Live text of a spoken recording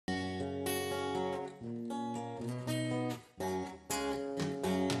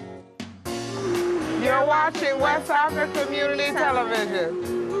You're watching West Hartford Community Television.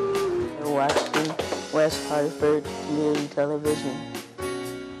 You're watching West Hartford Community Television.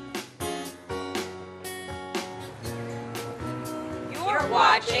 You're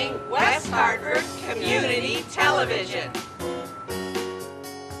watching West Hartford Community Television.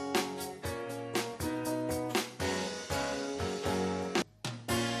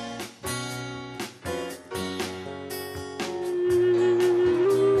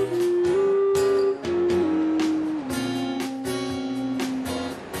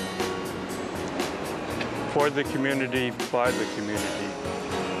 For the community, by the community.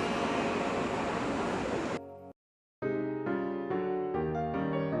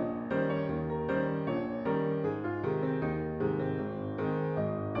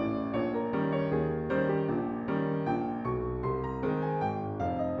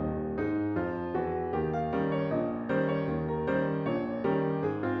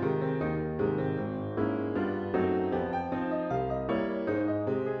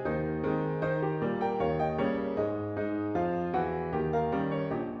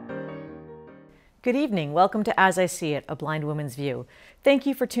 Good evening. Welcome to As I See It, A Blind Woman's View. Thank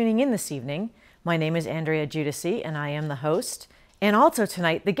you for tuning in this evening. My name is Andrea Giudice, and I am the host, and also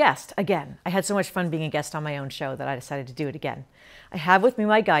tonight, the guest, again. I had so much fun being a guest on my own show that I decided to do it again. I have with me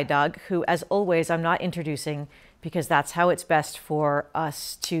my guide dog, who, as always, I'm not introducing because that's how it's best for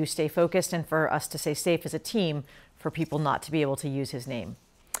us to stay focused and for us to stay safe as a team, for people not to be able to use his name.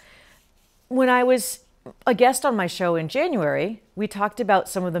 When I was a guest on my show in January, we talked about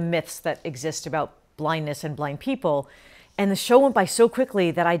some of the myths that exist about blindness and blind people. And the show went by so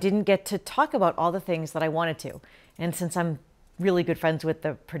quickly that I didn't get to talk about all the things that I wanted to. And since I'm really good friends with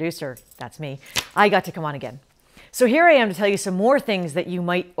the producer, that's me, I got to come on again. So here I am to tell you some more things that you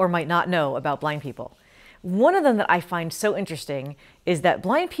might or might not know about blind people. One of them that I find so interesting is that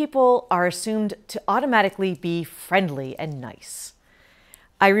blind people are assumed to automatically be friendly and nice.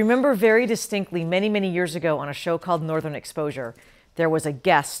 I remember very distinctly many, many years ago on a show called Northern Exposure, there was a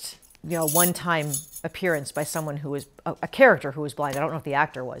guest, one-time appearance by someone who was a character who was blind. I don't know if the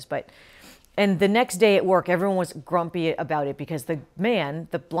actor was, and the next day at work, everyone was grumpy about it because the man,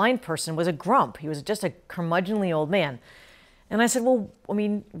 the blind person, was a grump. He was just a curmudgeonly old man. And I said, well, I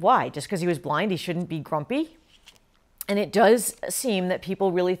mean, why? Just because he was blind, he shouldn't be grumpy? And it does seem that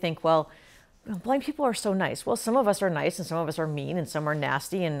people really think, well, blind people are so nice. Well, some of us are nice and some of us are mean and some are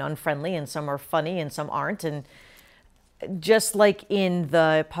nasty and unfriendly and some are funny and some aren't. And just like in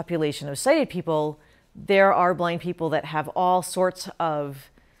the population of sighted people, there are blind people that have all sorts of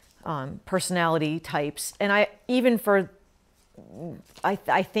personality types. And I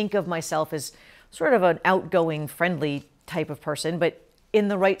think of myself as sort of an outgoing, friendly type of person, but in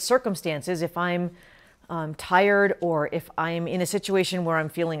the right circumstances, if I'm tired or if I'm in a situation where I'm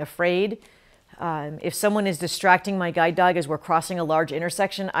feeling afraid, if someone is distracting my guide dog as we're crossing a large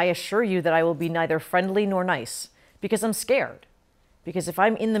intersection, I assure you that I will be neither friendly nor nice because I'm scared. Because if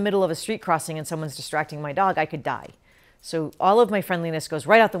I'm in the middle of a street crossing and someone's distracting my dog, I could die. So all of my friendliness goes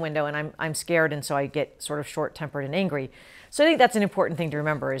right out the window and I'm scared, and so I get sort of short-tempered and angry. So I think that's an important thing to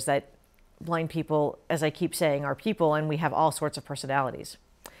remember, is that blind people, as I keep saying, are people, and we have all sorts of personalities.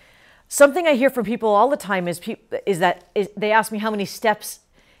 Something I hear from people all the time is that they ask me how many steps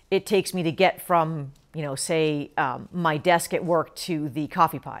it takes me to get from, say, my desk at work to the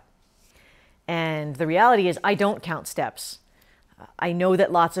coffee pot. And the reality is I don't count steps. I know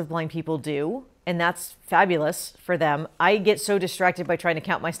that lots of blind people do, and that's fabulous for them. I get so distracted by trying to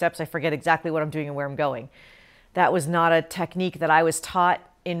count my steps, I forget exactly what I'm doing and where I'm going. That was not a technique that I was taught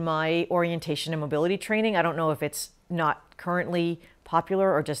in my orientation and mobility training. I don't know if it's not currently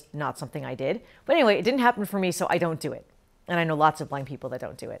popular or just not something I did. But anyway, it didn't happen for me, so I don't do it. And I know lots of blind people that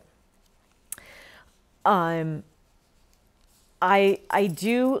don't do it. I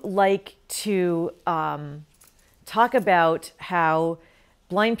do like to talk about how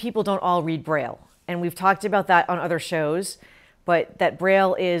blind people don't all read Braille. And we've talked about that on other shows, but that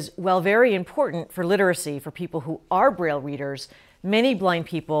Braille is, well, very important for literacy for people who are Braille readers. Many blind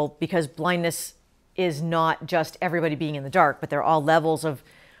people, because blindness is not just everybody being in the dark, but there are all levels of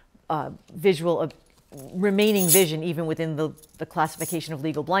remaining vision, even within the classification of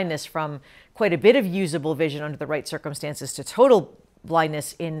legal blindness, from quite a bit of usable vision under the right circumstances to total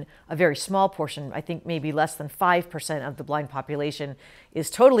blindness in a very small portion. I think maybe less than 5% of the blind population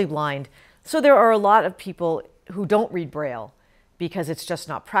is totally blind. So there are a lot of people who don't read Braille because it's just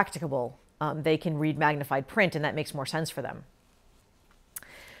not practicable. They can read magnified print, and that makes more sense for them.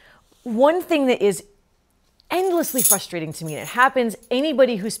 One thing that is endlessly frustrating to me, and it happens,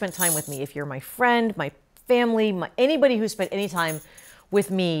 anybody who spent time with me, if you're my friend, my family, anybody who spent any time with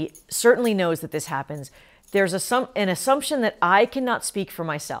me certainly knows that this happens. There's an assumption that I cannot speak for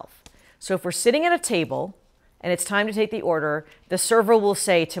myself. So if we're sitting at a table and it's time to take the order, the server will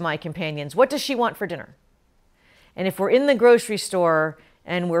say to my companions, what does she want for dinner? And if we're in the grocery store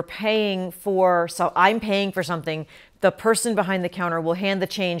and we're paying for, so I'm paying for something, the person behind the counter will hand the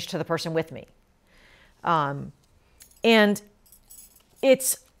change to the person with me. And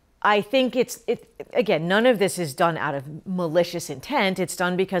I think again, none of this is done out of malicious intent. It's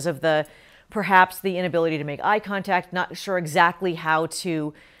done because of perhaps the inability to make eye contact, not sure exactly how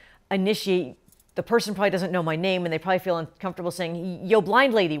to initiate. The person probably doesn't know my name and they probably feel uncomfortable saying, yo,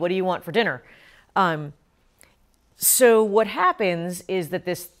 blind lady, what do you want for dinner? So what happens is that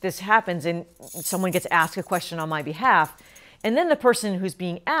this happens and someone gets asked a question on my behalf, and then the person who's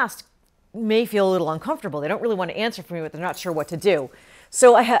being asked may feel a little uncomfortable. They don't really want to answer for me, but they're not sure what to do.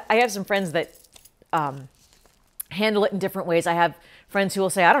 So I have some friends that handle it in different ways. I have friends who will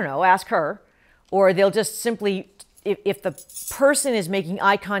say, I don't know, ask her. Or they'll just simply, if the person is making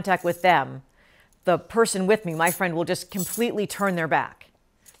eye contact with them, the person with me, my friend, will just completely turn their back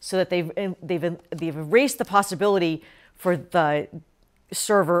so that they've erased the possibility for the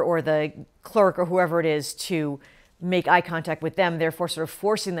server or the clerk or whoever it is to make eye contact with them, therefore sort of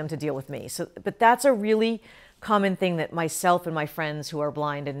forcing them to deal with me. But that's a really common thing that myself and my friends who are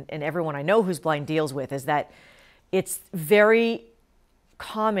blind and everyone I know who's blind deals with, is that it's very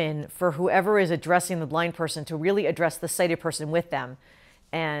common for whoever is addressing the blind person to really address the sighted person with them.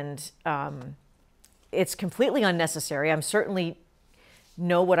 And it's completely unnecessary. I'm certainly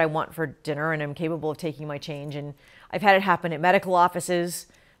know what I want for dinner and I'm capable of taking my change. And I've had it happen at medical offices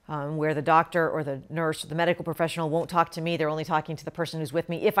where the doctor or the nurse or the medical professional won't talk to me. They're only talking to the person who's with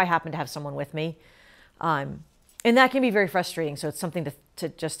me if I happen to have someone with me. And that can be very frustrating. So it's something to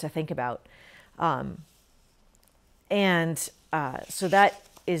just to think about. So that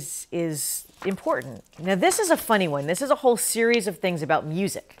is important. Now, this is a funny one. This is a whole series of things about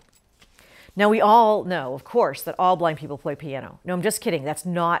music. Now, we all know, of course, that all blind people play piano. No, I'm just kidding. That's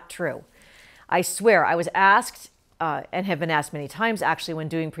not true. I swear, I was asked, and have been asked many times, actually, when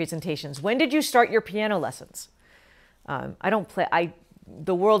doing presentations, when did you start your piano lessons? I don't play.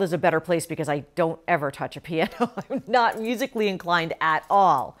 The world is a better place because I don't ever touch a piano. I'm not musically inclined at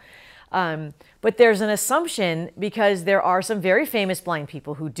all. But there's an assumption, because there are some very famous blind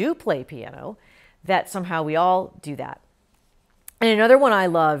people who do play piano, that somehow we all do that. And another one I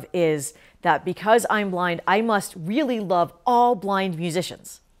love is that because I'm blind, I must really love all blind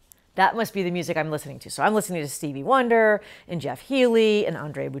musicians. That must be the music I'm listening to. So I'm listening to Stevie Wonder and Jeff Healey and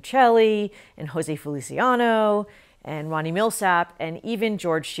Andrea Bocelli and Jose Feliciano and Ronnie Milsap and even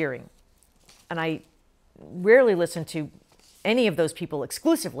George Shearing. And I rarely listen to any of those people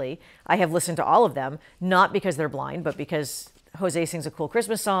exclusively. I have listened to all of them, not because they're blind, but because Jose sings a cool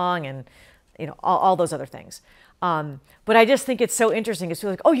Christmas song and all those other things. But I just think it's so interesting. It's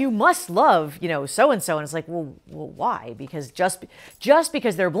like, oh, you must love, so-and-so. And it's like, well, why? Because just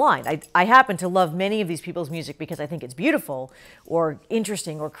because they're blind. I happen to love many of these people's music because I think it's beautiful or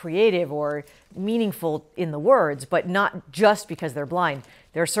interesting or creative or meaningful in the words, but not just because they're blind.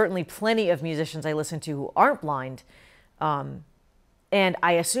 There are certainly plenty of musicians I listen to who aren't blind. And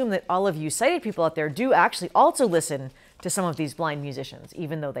I assume that all of you sighted people out there do actually also listen to some of these blind musicians,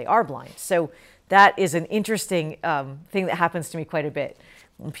 even though they are blind. So that is an interesting thing that happens to me quite a bit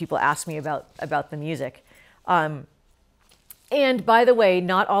when people ask me about the music. And by the way,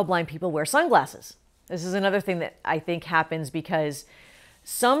 not all blind people wear sunglasses. This is another thing that I think happens because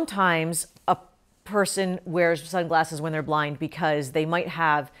sometimes a person wears sunglasses when they're blind because they might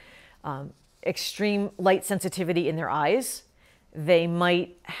have extreme light sensitivity in their eyes. They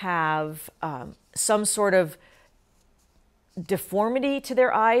might have some sort of deformity to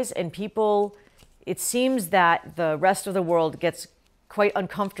their eyes, and people, it seems that the rest of the world gets quite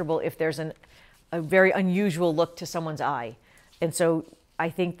uncomfortable if there's a very unusual look to someone's eye. And so I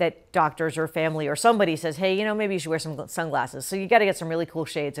think that doctors or family or somebody says, hey, maybe you should wear some sunglasses. So you got to get some really cool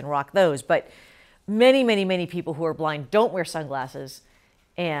shades and rock those. But many, many, many people who are blind don't wear sunglasses.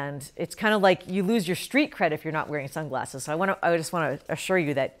 And it's kind of like you lose your street cred if you're not wearing sunglasses. So I just want to assure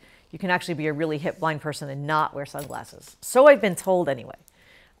you that you can actually be a really hip blind person and not wear sunglasses. So I've been told anyway.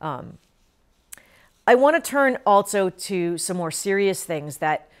 I want to turn also to some more serious things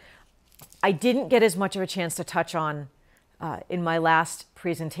that I didn't get as much of a chance to touch on in my last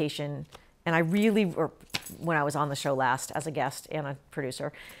presentation. And or when I was on the show last as a guest and a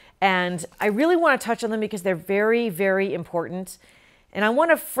producer. And I really want to touch on them because they're very, very important. And I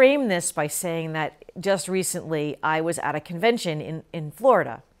want to frame this by saying that just recently I was at a convention in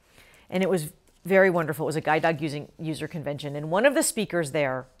Florida. And it was very wonderful. It was a guide dog user convention. And one of the speakers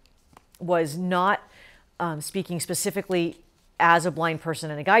there was not speaking specifically as a blind person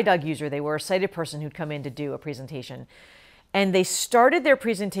and a guide dog user. They were a sighted person who'd come in to do a presentation. And they started their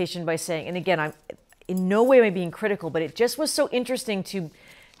presentation by saying, and again, I'm in no way am I being critical, but it just was so interesting to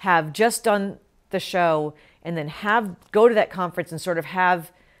have just done the show and then go to that conference and sort of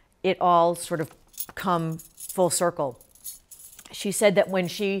have it all sort of come full circle. She said that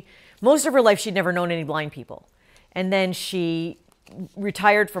most of her life, she'd never known any blind people. And then she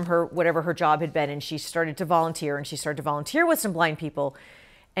retired from whatever her job had been, and she started to volunteer, and she started to volunteer with some blind people.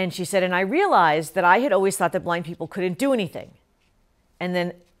 And she said, and I realized that I had always thought that blind people couldn't do anything. And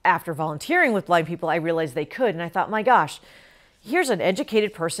then after volunteering with blind people, I realized they could. And I thought, my gosh, here's an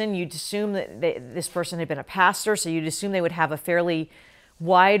educated person. You'd assume that this person had been a pastor, so you'd assume they would have a fairly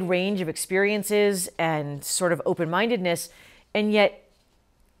wide range of experiences and sort of open-mindedness. And yet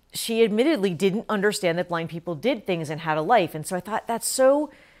she admittedly didn't understand that blind people did things and had a life. And so I thought that's so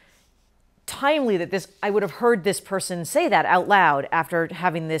timely that I would have heard this person say that out loud after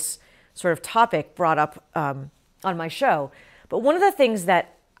having this sort of topic brought up on my show. But one of the things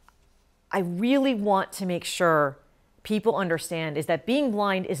that I really want to make sure people understand is that being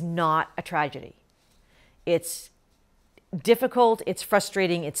blind is not a tragedy. It's difficult, it's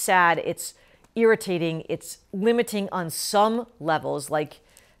frustrating, it's sad, it's irritating, it's limiting on some levels, like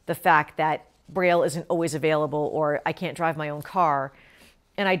the fact that Braille isn't always available or I can't drive my own car.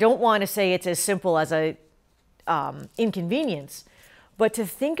 And I don't want to say it's as simple as a inconvenience, but to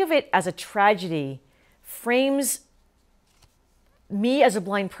think of it as a tragedy frames me as a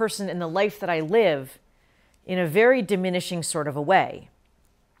blind person and the life that I live in a very diminishing sort of a way.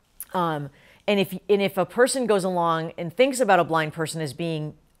 And if a person goes along and thinks about a blind person as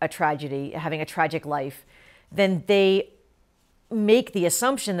being a tragedy, having a tragic life, then they make the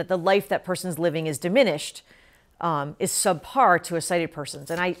assumption that the life that person's living is diminished, is subpar to a sighted person's.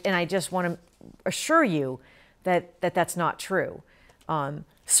 And I just want to assure you that that's not true.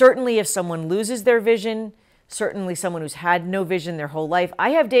 Certainly if someone loses their vision, certainly someone who's had no vision their whole life. I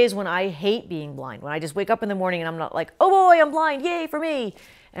have days when I hate being blind, when I just wake up in the morning and I'm not like, oh boy, I'm blind, yay for me.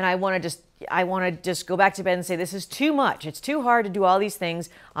 And I want to just go back to bed and say, this is too much. It's too hard to do all these things.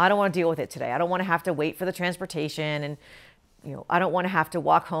 I don't want to deal with it today. I don't want to have to wait for the transportation. And, I don't want to have to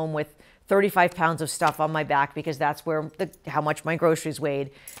walk home with 35 pounds of stuff on my back because that's how much my groceries weighed.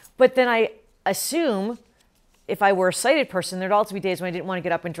 But then I assume if I were a sighted person, there'd also be days when I didn't want to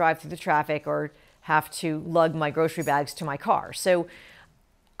get up and drive through the traffic or have to lug my grocery bags to my car. So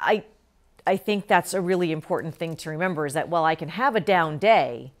I think that's a really important thing to remember, is that while I can have a down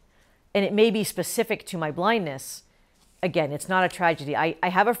day and it may be specific to my blindness, again, it's not a tragedy. I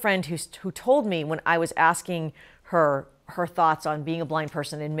have a friend who told me when I was asking her thoughts on being a blind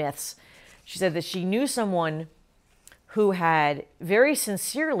person and myths, she said that she knew someone who had very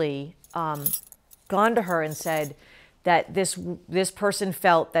sincerely gone to her and said that this person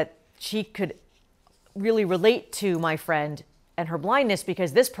felt that she could really relate to my friend and her blindness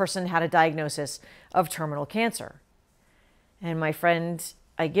because this person had a diagnosis of terminal cancer. And my friend,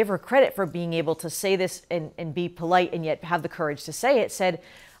 I give her credit for being able to say this and be polite and yet have the courage to say it, said,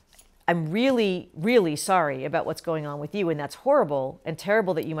 I'm really, really sorry about what's going on with you, and that's horrible and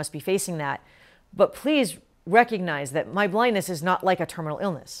terrible that you must be facing that. But please recognize that my blindness is not like a terminal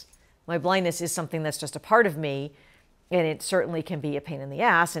illness. My blindness is something that's just a part of me, and it certainly can be a pain in the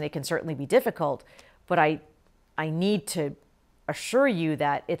ass, and it can certainly be difficult. But I need to assure you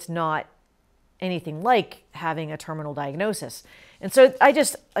that it's not anything like having a terminal diagnosis. And so like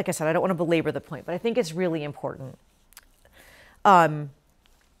I said, I don't want to belabor the point, but I think it's really important.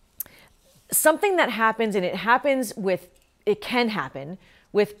 Something that happens, and it can happen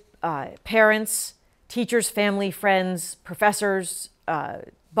with parents, teachers, family, friends, professors,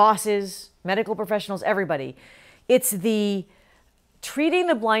 bosses, medical professionals, everybody. It's the treating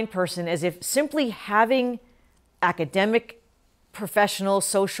the blind person as if simply having academic, professional,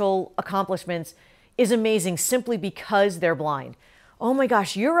 social accomplishments is amazing simply because they're blind. Oh my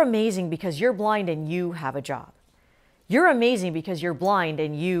gosh, you're amazing because you're blind and you have a job. You're amazing because you're blind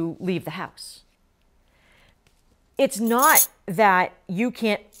and you leave the house. It's not that you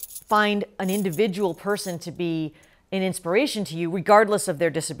can't find an individual person to be an inspiration to you, regardless of their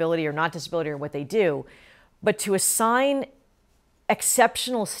disability or not disability or what they do, but to assign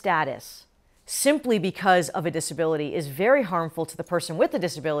exceptional status simply because of a disability is very harmful to the person with the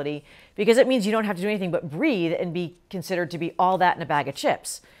disability, because it means you don't have to do anything but breathe and be considered to be all that in a bag of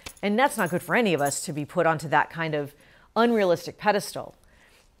chips. And that's not good for any of us to be put onto that kind of unrealistic pedestal.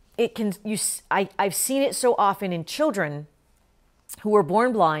 I've seen it so often in children who were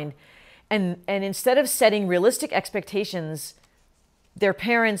born blind, And instead of setting realistic expectations, their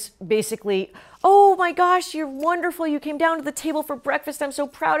parents basically, oh my gosh, you're wonderful. You came down to the table for breakfast. I'm so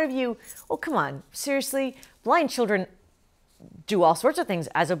proud of you. Oh, come on. Seriously, blind children do all sorts of things.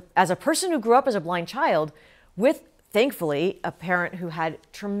 As a person who grew up as a blind child with, thankfully, a parent who had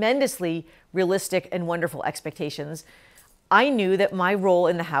tremendously realistic and wonderful expectations, I knew that my role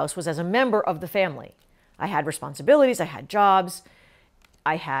in the house was as a member of the family. I had responsibilities, I had jobs,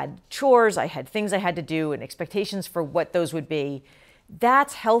 I had chores, I had things I had to do and expectations for what those would be.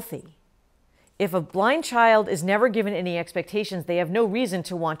 That's healthy. If a blind child is never given any expectations, they have no reason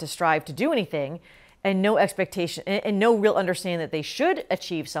to want to strive to do anything, and no expectation and no real understanding that they should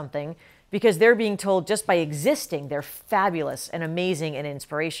achieve something, because they're being told just by existing, they're fabulous and amazing and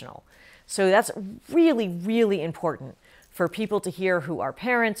inspirational. So that's really, really important for people to hear who are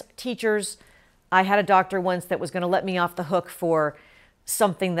parents, teachers. I had a doctor once that was going to let me off the hook for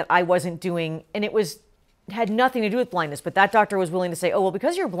something that I wasn't doing, and it had nothing to do with blindness, but that doctor was willing to say, oh, well,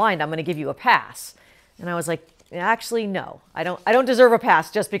 because you're blind, I'm going to give you a pass. And I was like, actually, no, I don't deserve a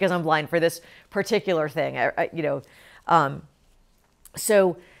pass just because I'm blind for this particular thing.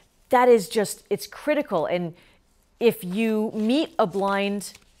 So that is just, it's critical. And if you meet a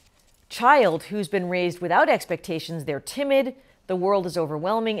blind child who's been raised without expectations, they're timid, the world is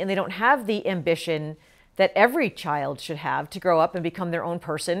overwhelming, and they don't have the ambition that every child should have to grow up and become their own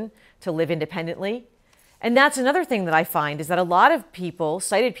person, to live independently. And that's another thing that I find, is that a lot of people,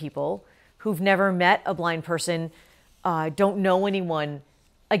 sighted people, who've never met a blind person, don't know anyone,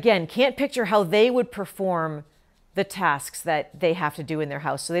 again, can't picture how they would perform the tasks that they have to do in their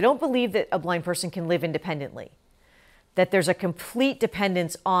house. So they don't believe that a blind person can live independently, that there's a complete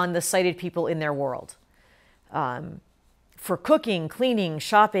dependence on the sighted people in their world. For cooking, cleaning,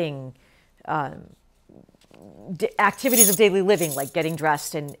 shopping, activities of daily living, like getting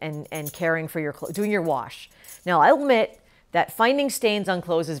dressed and caring for your clothes, doing your wash. Now, I'll admit that finding stains on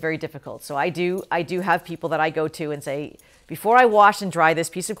clothes is very difficult. So I do have people that I go to and say, before I wash and dry this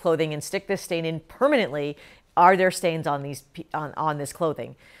piece of clothing and stick this stain in permanently, are there stains on this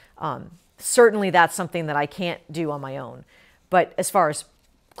clothing? Certainly that's something that I can't do on my own. But as far as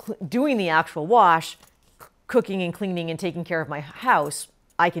doing the actual wash, cooking and cleaning and taking care of my house,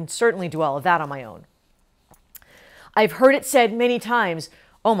 I can certainly do all of that on my own. I've heard it said many times,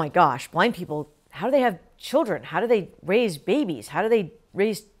 oh my gosh, blind people, how do they have children? How do they raise babies? How do they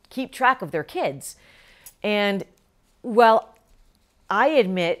keep track of their kids? And well, I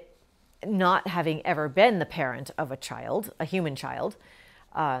admit, not having ever been the parent of a child, a human child,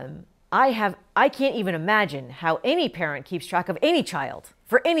 I can't even imagine how any parent keeps track of any child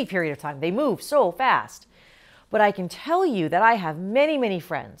for any period of time. They move so fast. But I can tell you that I have many, many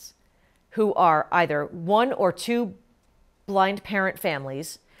friends who are either one or two blind parent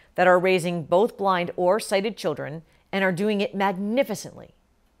families that are raising both blind or sighted children and are doing it magnificently.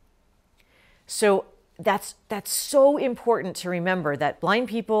 So that's so important to remember, that blind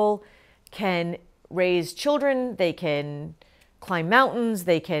people can raise children, they can climb mountains,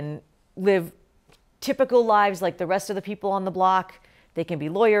 they can live typical lives like the rest of the people on the block. They can be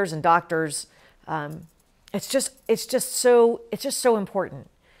lawyers and doctors. It's just so important.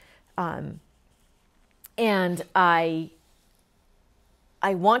 And I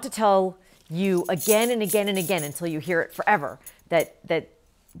want to tell you again and again and again, until you hear it forever, that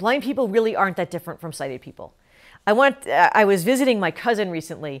blind people really aren't that different from sighted people. I was visiting my cousin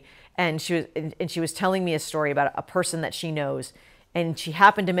recently, and she was telling me a story about a person that she knows. And she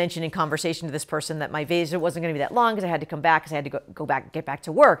happened to mention in conversation to this person that my visit wasn't going to be that long because I had to come back, because I had to get back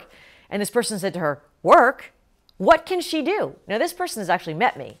to work. And this person said to her, work? What can she do? Now, this person has actually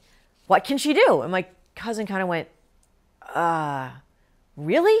met me. What can she do? And my cousin kind of went,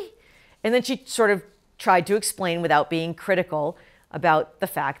 really? And then she sort of tried to explain, without being critical, about the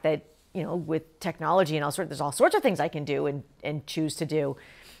fact that, you know, with technology and there's all sorts of things I can do and choose to do.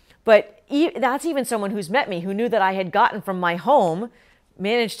 But that's even someone who's met me, who knew that I had gotten from my home,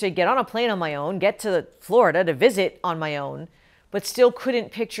 managed to get on a plane on my own, get to Florida to visit on my own, but still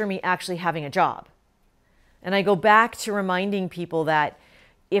couldn't picture me actually having a job. And I go back to reminding people that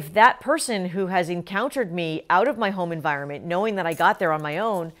if that person who has encountered me out of my home environment, knowing that I got there on my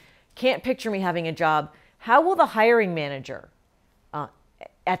own, can't picture me having a job, how will the hiring manager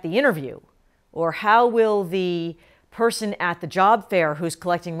at the interview, or how will the person at the job fair who's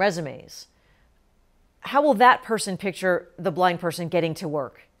collecting resumes, how will that person picture the blind person getting to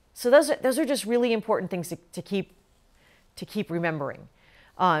work? So those are just really important things to keep remembering.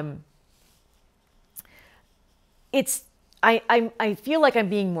 I feel like I'm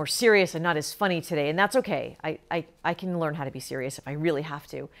being more serious and not as funny today, and that's okay. I can learn how to be serious if I really have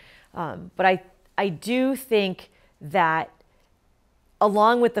to. But I do think that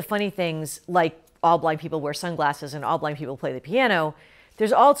along with the funny things like all blind people wear sunglasses and all blind people play the piano,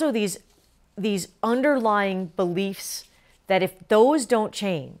 there's also these underlying beliefs that if those don't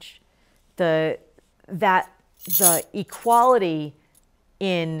change, that the equality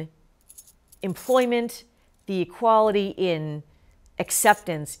in employment, the equality in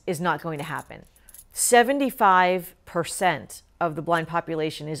acceptance is not going to happen. 75% of the blind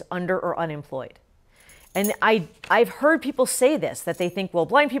population is under or unemployed. And I've heard people say this, that they think, well,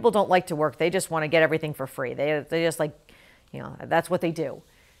 blind people don't like to work. They just want to get everything for free. They just like, that's what they do.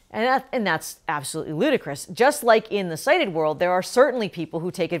 And that's absolutely ludicrous. Just like in the sighted world, there are certainly people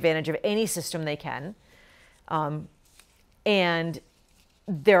who take advantage of any system they can. And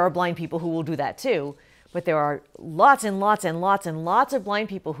there are blind people who will do that too. But there are lots and lots and lots and lots of blind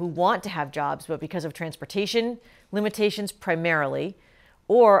people who want to have jobs, but because of transportation limitations primarily,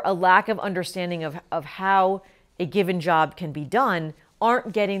 or a lack of understanding of how a given job can be done,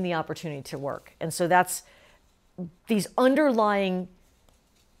 aren't getting the opportunity to work. And so that's these underlying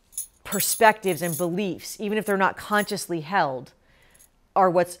perspectives and beliefs, even if they're not consciously held, are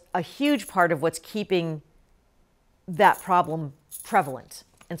what's a huge part of what's keeping that problem prevalent.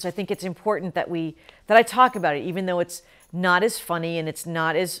 And so I think it's important that I talk about it, even though it's not as funny and it's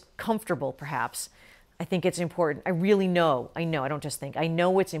not as comfortable, perhaps. I think it's important. I don't just think, I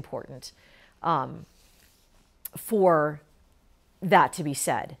know it's important for that to be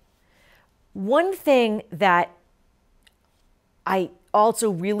said. One thing that I also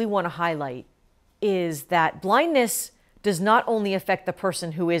really want to highlight is that blindness does not only affect the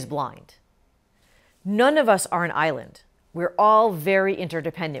person who is blind. None of us are an island. We're all very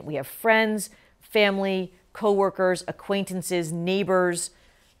interdependent. We have friends, family, coworkers, acquaintances, neighbors,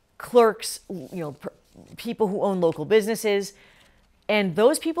 clerks, people who own local businesses, and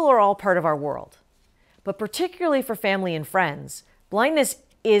those people are all part of our world. But particularly for family and friends, blindness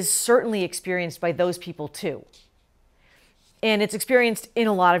is certainly experienced by those people too. And it's experienced in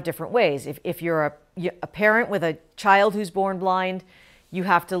a lot of different ways. If you're a parent with a child who's born blind, you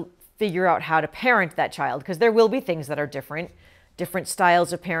have to figure out how to parent that child, because there will be things that are different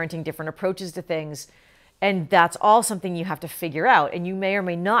styles of parenting, different approaches to things. And that's all something you have to figure out. And you may or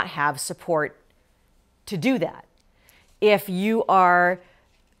may not have support to do that. If you are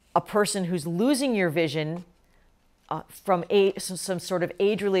a person who's losing your vision from some sort of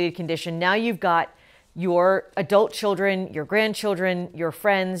age-related condition, now you've got your adult children, your grandchildren, your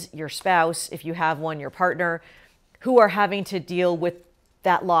friends, your spouse, if you have one, your partner, who are having to deal with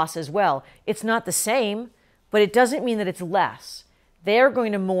that loss as well. It's not the same, but it doesn't mean that it's less. They're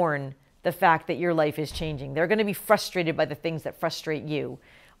going to mourn the fact that your life is changing. They're going to be frustrated by the things that frustrate you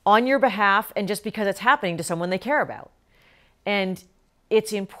on your behalf, and just because it's happening to someone they care about. And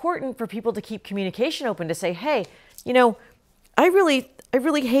it's important for people to keep communication open, to say, hey, I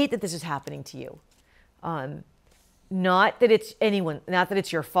really hate that this is happening to you. Not that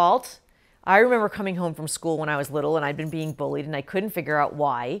it's your fault. I remember coming home from school when I was little and I'd been being bullied and I couldn't figure out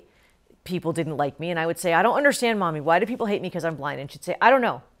why people didn't like me. And I would say, I don't understand, Mommy. Why do people hate me because I'm blind? And she'd say, I don't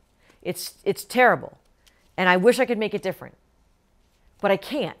know. It's terrible. And I wish I could make it different. But I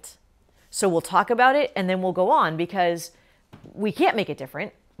can't. So we'll talk about it and then we'll go on, because we can't make it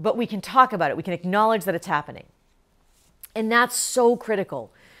different, but we can talk about it. We can acknowledge that it's happening. And that's so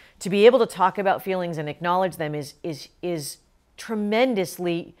critical. To be able to talk about feelings and acknowledge them is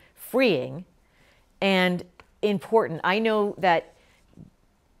tremendously freeing and important. I know that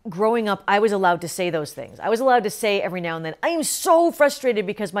growing up, I was allowed to say those things. I was allowed to say every now and then, I am so frustrated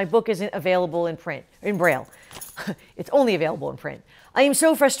because my book isn't available in print, in Braille. It's only available in print. I am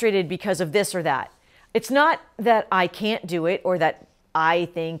so frustrated because of this or that. It's not that I can't do it or that I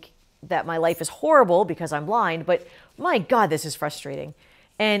think that my life is horrible because I'm blind, but my God, this is frustrating.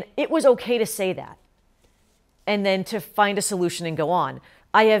 And it was okay to say that and then to find a solution and go on.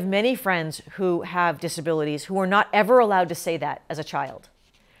 I have many friends who have disabilities who were not ever allowed to say that as a child.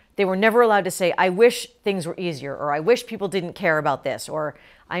 They were never allowed to say, I wish things were easier, or I wish people didn't care about this, or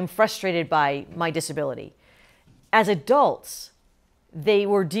I'm frustrated by my disability. As adults, they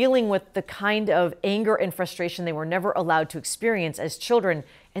were dealing with the kind of anger and frustration they were never allowed to experience as children,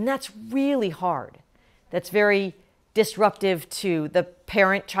 and that's really hard. That's very disruptive to the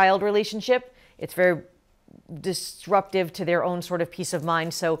parent-child relationship. It's very disruptive to their own sort of peace of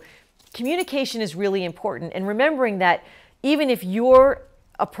mind. So communication is really important. And remembering that even if you're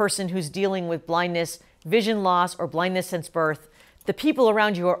a person who's dealing with blindness, vision loss, or blindness since birth, the people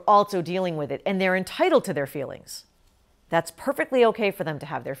around you are also dealing with it, and they're entitled to their feelings. That's perfectly okay for them to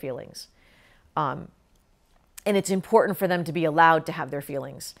have their feelings. And it's important for them to be allowed to have their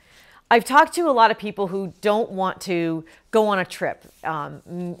feelings. I've talked to a lot of people who don't want to go on a trip.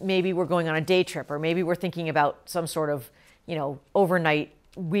 Maybe we're going on a day trip, or maybe we're thinking about some sort of, overnight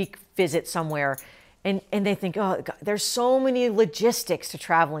week visit somewhere. And they think, oh, God, there's so many logistics to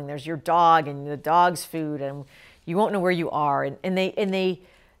traveling. There's your dog and the dog's food, and you won't know where you are. And they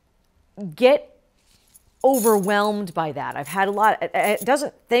get overwhelmed by that. I've had a lot. It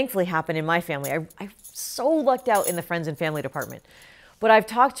doesn't thankfully happen in my family. I'm so lucked out in the friends and family department. But I've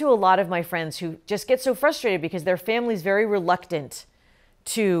talked to a lot of my friends who just get so frustrated because their family's very reluctant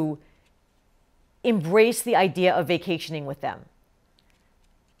to embrace the idea of vacationing with them.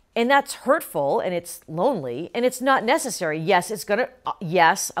 And that's hurtful, and it's lonely, and it's not necessary.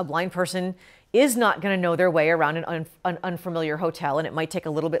 Yes, a blind person is not going to know their way around an unfamiliar hotel, and it might take a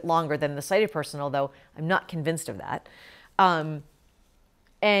little bit longer than the sighted person, although I'm not convinced of that.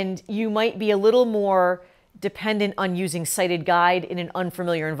 And you might be a little more dependent on using sighted guide in an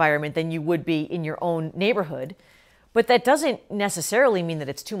unfamiliar environment than you would be in your own neighborhood. But that doesn't necessarily mean that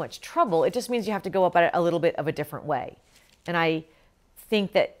it's too much trouble. It just means you have to go about it a little bit of a different way. And I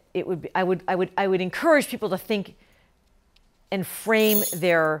think that it would be, I would encourage people to think and frame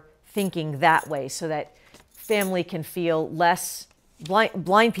their thinking that way, so that family can feel less,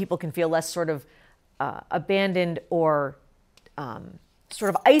 blind people can feel less sort of abandoned or sort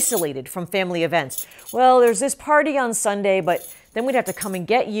of isolated from family events. Well, there's this party on Sunday, but then we'd have to come and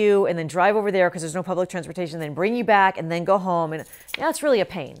get you and then drive over there because there's no public transportation, then bring you back and then go home. And that's really a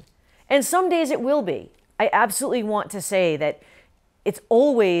pain. And some days it will be. I absolutely want to say that it's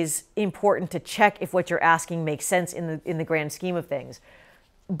always important to check if what you're asking makes sense in the grand scheme of things.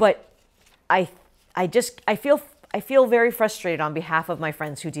 But I feel very frustrated on behalf of my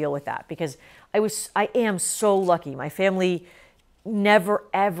friends who deal with that, because I am so lucky. My family never,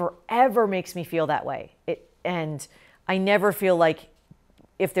 ever, ever makes me feel that way. And I never feel like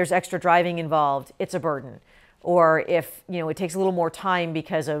if there's extra driving involved, it's a burden. Or if, it takes a little more time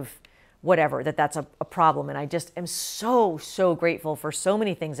because of whatever, that's a problem. And I just am so, so grateful for so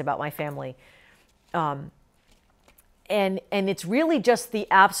many things about my family. And it's really just the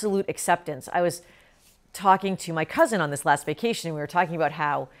absolute acceptance. I was talking to my cousin on this last vacation, and we were talking about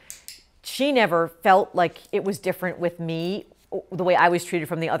how she never felt like it was different with me, the way I was treated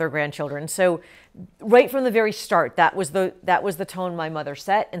from the other grandchildren. So right from the very start, that was the tone my mother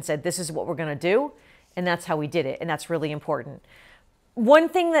set and said, this is what we're going to do. And that's how we did it. And that's really important. One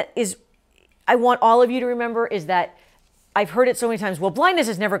thing that I want all of you to remember is that I've heard it so many times, well, blindness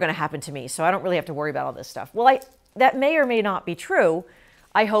is never going to happen to me, so I don't really have to worry about all this stuff. Well, that may or may not be true.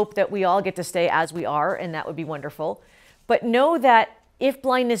 I hope that we all get to stay as we are, and that would be wonderful. But know that if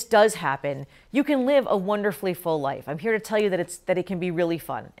blindness does happen, you can live a wonderfully full life. I'm here to tell you that it can be really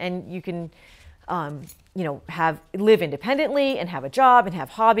fun, and you can, live independently and have a job and have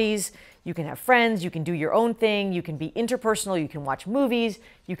hobbies. You can have friends. You can do your own thing. You can be interpersonal. You can watch movies.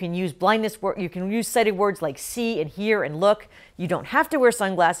 You can use you can use sighted words like see and hear and look. You don't have to wear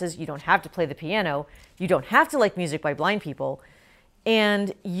sunglasses. You don't have to play the piano. You don't have to like music by blind people,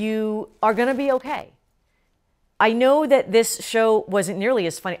 and you are going to be okay. I know that this show wasn't nearly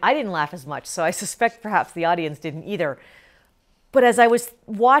as funny. I didn't laugh as much, so I suspect perhaps the audience didn't either. But as I was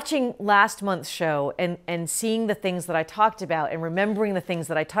watching last month's show and seeing the things that I talked about and remembering the things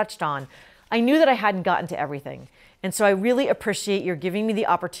that I touched on, I knew that I hadn't gotten to everything. And so I really appreciate your giving me the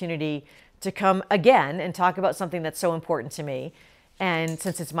opportunity to come again and talk about something that's so important to me. And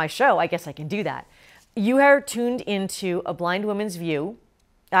since it's my show, I guess I can do that. You are tuned into A Blind Woman's View,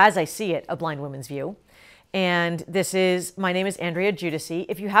 as I see it, A Blind Woman's View. And my name is Andrea Giudice.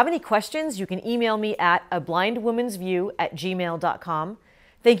 If you have any questions, you can email me at ablindwomansview@gmail.com.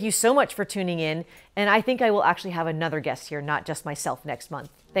 Thank you so much for tuning in. And I think I will actually have another guest here, not just myself, next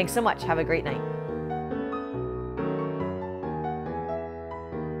month. Thanks so much. Have a great night.